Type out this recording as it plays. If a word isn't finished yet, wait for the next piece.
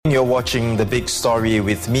You're watching The Big Story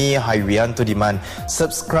with me, Hairianto Diman.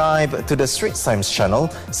 Subscribe to the Straits Times channel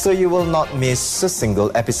so you will not miss a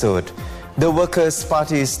single episode. The Workers'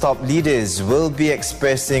 Party's top leaders will be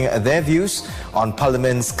expressing their views on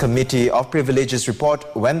Parliament's Committee of Privileges report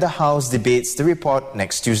when the House debates the report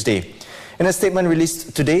next Tuesday. In a statement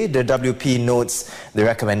released today, the WP notes the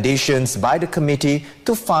recommendations by the committee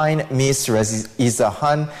to fine Ms. Raziza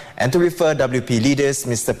Khan and to refer WP leaders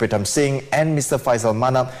Mr. Pritam Singh and Mr. Faisal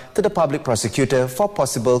Manap to the public prosecutor for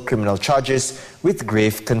possible criminal charges with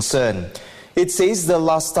grave concern. It says the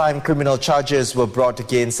last time criminal charges were brought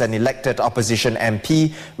against an elected opposition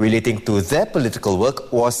MP relating to their political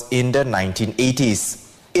work was in the 1980s.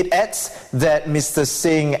 It adds that Mr.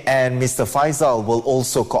 Singh and Mr. Faisal will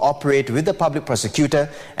also cooperate with the public prosecutor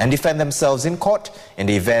and defend themselves in court in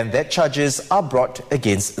the event that charges are brought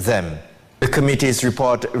against them. The committee's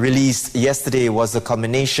report released yesterday was the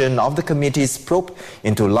culmination of the committee's probe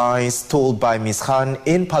into lies told by Ms. Khan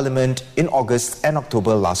in Parliament in August and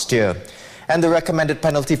October last year. And the recommended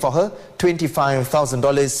penalty for her,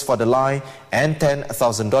 $25,000 for the lie and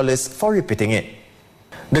 $10,000 for repeating it.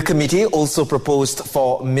 The committee also proposed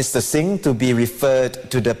for Mr. Singh to be referred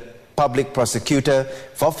to the public prosecutor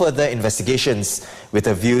for further investigations with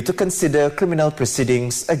a view to consider criminal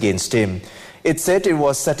proceedings against him. It said it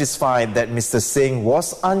was satisfied that Mr. Singh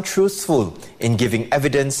was untruthful in giving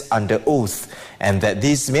evidence under oath and that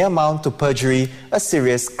this may amount to perjury, a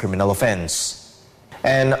serious criminal offence.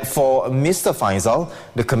 And for Mr. Faisal,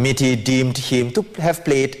 the committee deemed him to have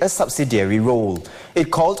played a subsidiary role. It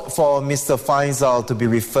called for Mr. Faisal to be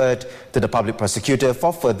referred to the public prosecutor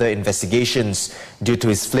for further investigations due to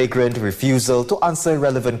his flagrant refusal to answer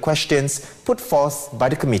relevant questions put forth by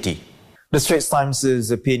the committee. The Straits Times'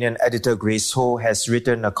 opinion editor Grace Ho has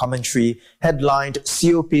written a commentary headlined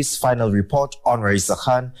COP's final report on Raziza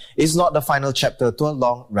Khan is not the final chapter to a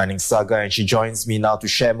long-running saga, and she joins me now to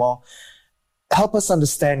share more. Help us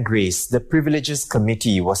understand, Grace. The Privileges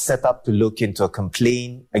Committee was set up to look into a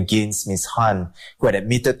complaint against Ms. Khan, who had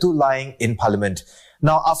admitted to lying in Parliament.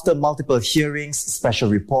 Now, after multiple hearings, special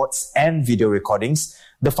reports and video recordings,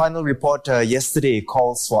 the final report yesterday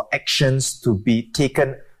calls for actions to be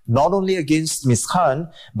taken not only against Ms. Khan,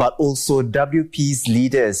 but also WP's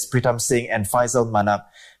leaders, Pritam Singh and Faisal Manap.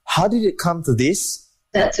 How did it come to this?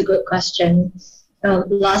 That's a good question.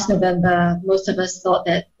 Last November, most of us thought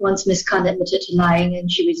that once Ms. Khan admitted to lying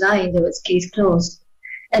and she resigned, it was case closed.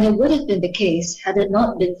 And it would have been the case had it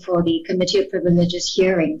not been for the Committee of Privileges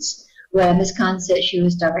hearings, where Ms. Khan said she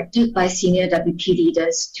was directed by senior WP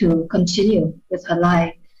leaders to continue with her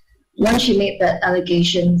lie. Once she made that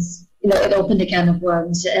allegations, it opened a can of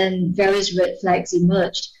worms and various red flags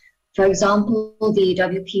emerged. For example, the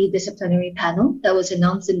WP disciplinary panel that was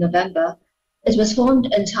announced in November, it was formed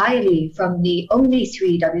entirely from the only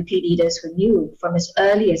three WP leaders who knew from as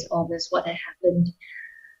early as August what had happened.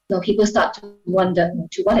 Now, people start to wonder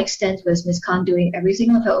to what extent was Ms. Khan doing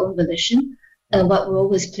everything of her own volition and what role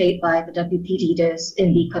was played by the WP leaders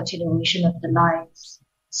in the continuation of the lies.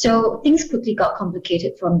 So things quickly got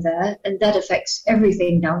complicated from there, and that affects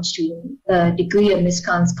everything downstream. The degree of Ms.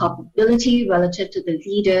 Khan's culpability relative to the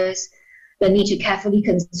leaders, the need to carefully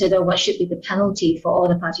consider what should be the penalty for all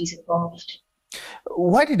the parties involved.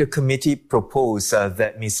 Why did the committee propose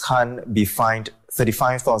that Ms. Khan be fined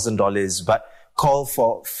 $35,000 but call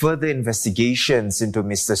for further investigations into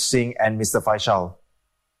Mr. Singh and Mr. Faisal?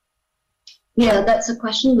 Yeah, that's a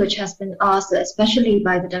question which has been asked, especially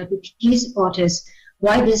by the WP supporters.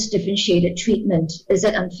 Why this differentiated treatment? Is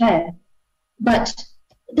it unfair? But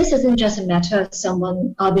this isn't just a matter of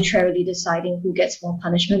someone arbitrarily deciding who gets more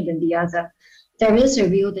punishment than the other. There is a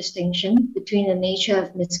real distinction between the nature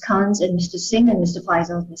of Ms. Khan's and Mr. Singh and Mr.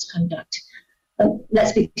 Faisal's misconduct.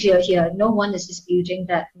 Let's be clear here. No one is disputing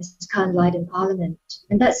that Ms. Khan lied in Parliament,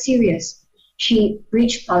 and that's serious. She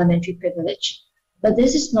breached parliamentary privilege. But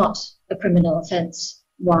this is not a criminal offence.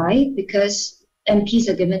 Why? Because MPs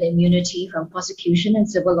are given immunity from prosecution and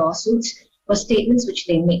civil lawsuits for statements which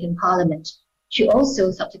they make in Parliament. She also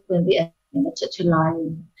subsequently admitted to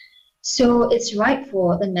lying. So it's right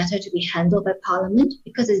for the matter to be handled by Parliament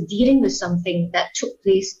because it's dealing with something that took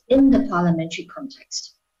place in the parliamentary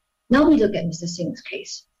context. Now we look at Mr. Singh's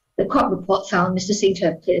case. The court report found Mr. Singh to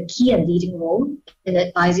have played a key and leading role in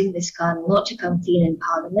advising Ms. Khan not to come clean in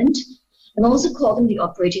Parliament, and also called him the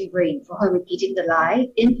operating brain for her repeating the lie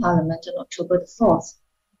in Parliament on October the 4th.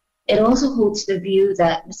 It also holds the view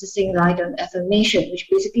that Mr. Singh lied on affirmation, which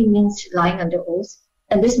basically means lying under oath,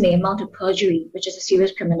 and this may amount to perjury, which is a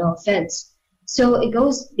serious criminal offence. So it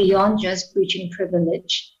goes beyond just breaching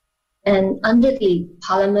privilege. And under the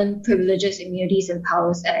Parliament Privileges, Immunities and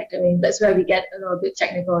Powers Act, I mean, that's where we get a little bit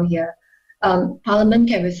technical here. Parliament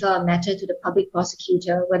can refer a matter to the public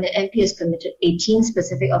prosecutor when an MP has committed 18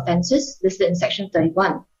 specific offences listed in Section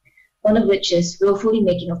 31, one of which is willfully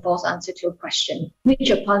making a false answer to a question. Breach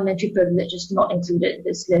of parliamentary privilege is not included in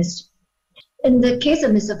this list. In the case of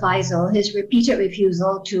Mr. Faisal, his repeated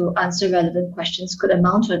refusal to answer relevant questions could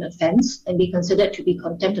amount to an offence and be considered to be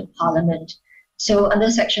contempt of Parliament. So under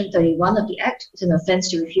Section 31 of the Act, it's an offence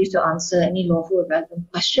to refuse to answer any lawful or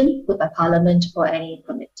relevant question put by Parliament or any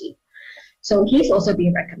committee. So he's also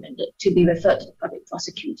being recommended to be referred to the public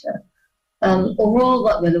prosecutor. Overall,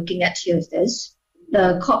 what we're looking at here is this.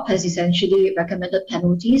 The COP has essentially recommended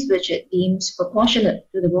penalties which it deems proportionate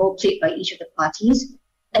to the role played by each of the parties,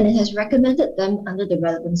 and it has recommended them under the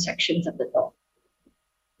relevant sections of the law.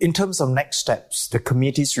 In terms of next steps, the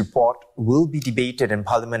committee's report will be debated in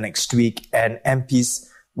Parliament next week and MPs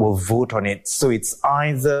will vote on it. So it's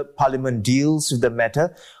either Parliament deals with the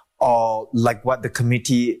matter or like what the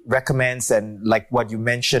committee recommends and like what you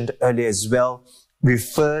mentioned earlier as well,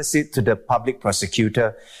 refers it to the public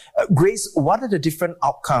prosecutor. Grace, what are the different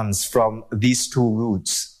outcomes from these two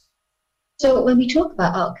routes? So when we talk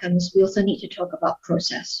about outcomes, we also need to talk about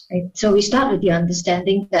process, right? So we start with the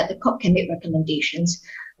understanding that the COP can make recommendations,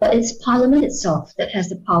 but it's Parliament itself that has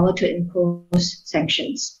the power to impose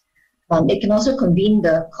sanctions. It can also convene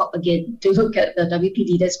the COP again to look at the WP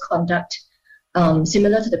leaders' conduct,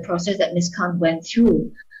 similar to the process that Ms. Khan went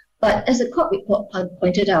through. But as the COP report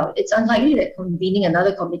pointed out, it's unlikely that convening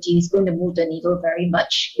another committee is going to move the needle very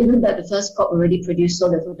much, given that the first COP already produced so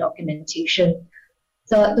little documentation.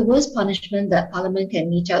 The worst punishment that Parliament can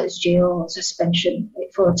mete out is jail or suspension,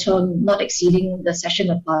 right, for a term not exceeding the session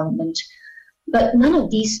of Parliament. But none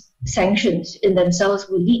of these sanctions in themselves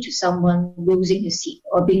will lead to someone losing his seat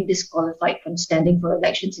or being disqualified from standing for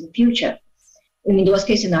elections in the future. I mean, the worst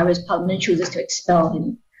case scenario is Parliament chooses to expel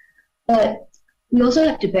him. But we also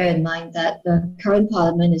have to bear in mind that the current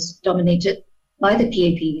Parliament is dominated by the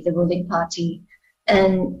PAP, the ruling party,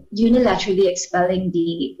 and unilaterally expelling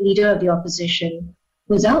the leader of the opposition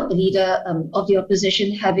without the leader of the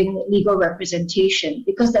opposition having legal representation,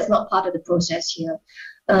 because that's not part of the process here,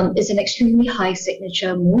 is an extremely high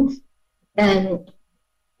signature move. And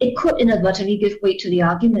it could inadvertently give weight to the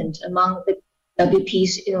argument among the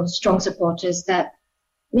WP's strong supporters that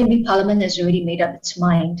maybe Parliament has already made up its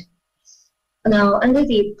mind. Now, under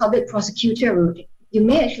the public prosecutor route, you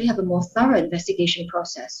may actually have a more thorough investigation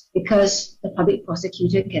process because the public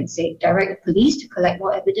prosecutor can, say, direct the police to collect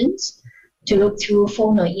more evidence, to look through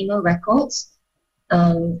phone or email records.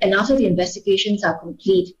 And after the investigations are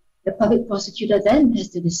complete, the public prosecutor then has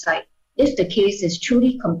to decide if the case is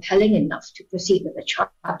truly compelling enough to proceed with a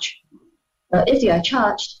charge. If they are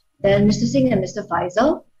charged, then Mr. Singh and Mr.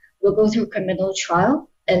 Faisal will go through criminal trial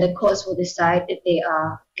and the courts will decide if they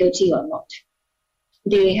are guilty or not.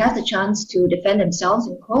 They have the chance to defend themselves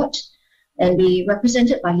in court and be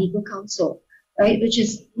represented by legal counsel, right, which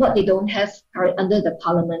is what they don't have under the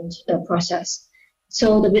Parliament process.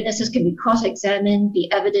 So the witnesses can be cross-examined,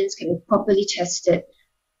 the evidence can be properly tested,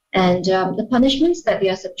 and the punishments that they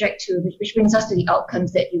are subject to, which brings us to the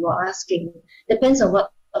outcomes that you are asking, depends on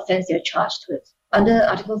what offence they are charged with. Under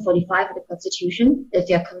Article 45 of the Constitution, if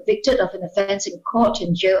they are convicted of an offence in court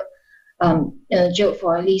and jailed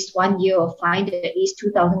for at least 1 year or fined at least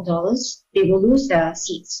 $2,000, they will lose their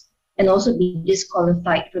seats and also be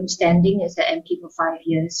disqualified from standing as an MP for 5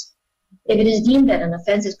 years. If it is deemed that an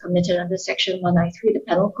offence is committed under Section 193 of the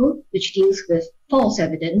Penal Code, which deals with false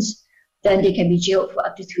evidence, then they can be jailed for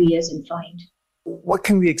up to 3 years and fined. What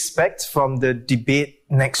can we expect from the debate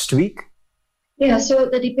next week? Yeah, so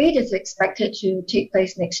the debate is expected to take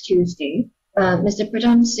place next Tuesday. Mr.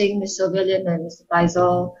 Pritam Singh, Ms. Sylvia Lim, and Mr.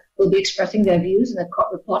 Faisal will be expressing their views in a court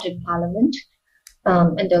report in Parliament,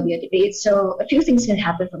 and there'll be a debate. So a few things can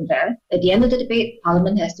happen from there. At the end of the debate,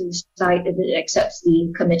 Parliament has to decide if it accepts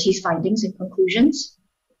the committee's findings and conclusions.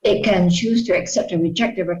 It can choose to accept or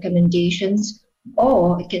reject the recommendations,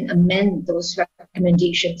 or it can amend those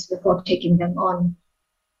recommendations before taking them on.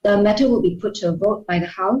 The matter will be put to a vote by the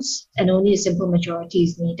House, and only a simple majority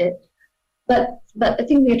is needed. But I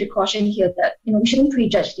think we have to caution here that we shouldn't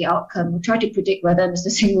prejudge the outcome. We'll try to predict whether Mr.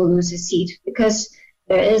 Singh will lose his seat because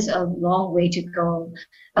there is a long way to go.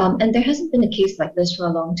 And there hasn't been a case like this for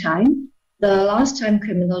a long time. The last time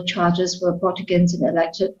criminal charges were brought against an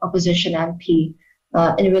elected opposition MP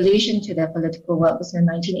in relation to their political work was in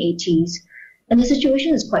the 1980s. And the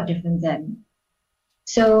situation is quite different then.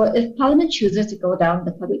 So if Parliament chooses to go down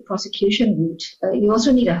the public prosecution route, you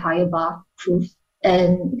also need a higher bar of proof,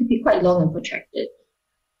 and it could be quite long and protracted.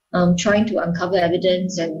 trying to uncover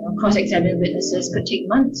evidence and cross-examine witnesses could take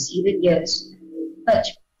months, even years. But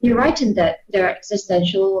you're right in that there are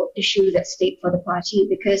existential issues at stake for the party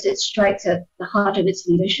because it strikes at the heart of its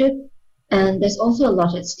leadership. And there's also a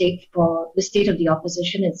lot at stake for the state of the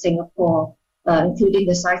opposition in Singapore, including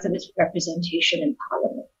the size of its representation in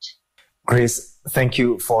Parliament. Grace, thank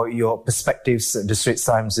you for your perspectives. The Straits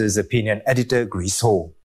Times' opinion editor, Grace Ho.